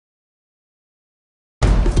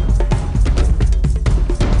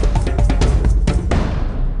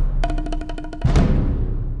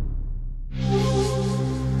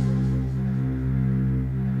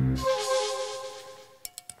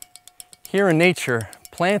Here in nature,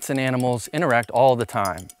 plants and animals interact all the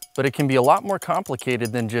time, but it can be a lot more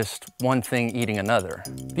complicated than just one thing eating another.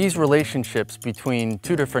 These relationships between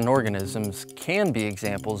two different organisms can be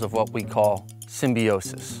examples of what we call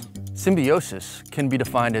symbiosis. Symbiosis can be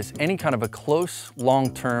defined as any kind of a close,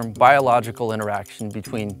 long-term biological interaction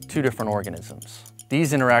between two different organisms.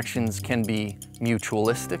 These interactions can be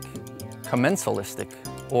mutualistic, commensalistic,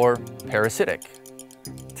 or parasitic.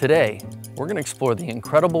 Today, we're going to explore the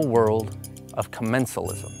incredible world of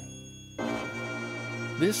commensalism.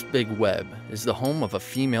 This big web is the home of a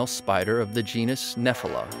female spider of the genus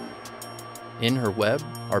Nephila. In her web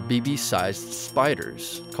are BB-sized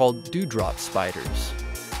spiders called dewdrop spiders,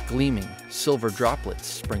 gleaming silver droplets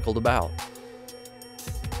sprinkled about.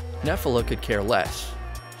 Nephila could care less.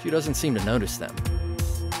 She doesn't seem to notice them.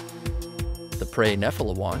 The prey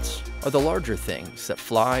Nephila wants are the larger things that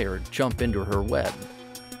fly or jump into her web.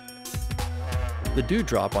 The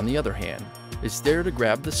dewdrop, on the other hand, is there to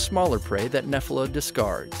grab the smaller prey that Nephila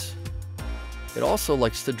discards. It also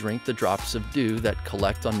likes to drink the drops of dew that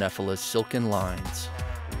collect on Nephila's silken lines.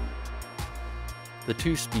 The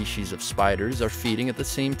two species of spiders are feeding at the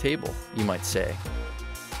same table, you might say.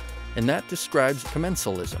 And that describes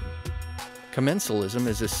commensalism. Commensalism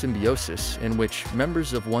is a symbiosis in which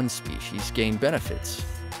members of one species gain benefits,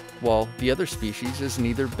 while the other species is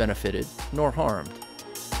neither benefited nor harmed.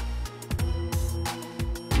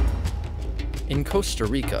 In Costa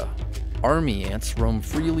Rica, army ants roam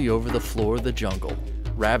freely over the floor of the jungle,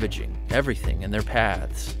 ravaging everything in their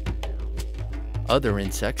paths. Other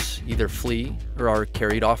insects either flee or are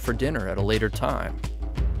carried off for dinner at a later time.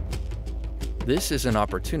 This is an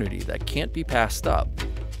opportunity that can't be passed up.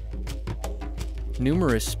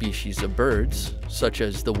 Numerous species of birds, such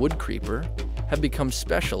as the wood creeper, have become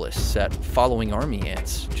specialists at following army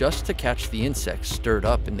ants just to catch the insects stirred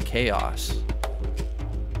up in the chaos.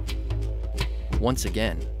 Once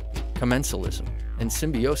again, commensalism and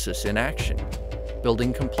symbiosis in action,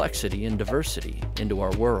 building complexity and diversity into our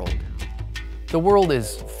world. The world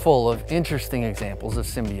is full of interesting examples of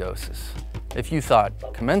symbiosis. If you thought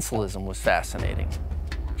commensalism was fascinating,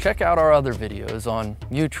 check out our other videos on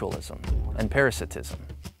mutualism and parasitism.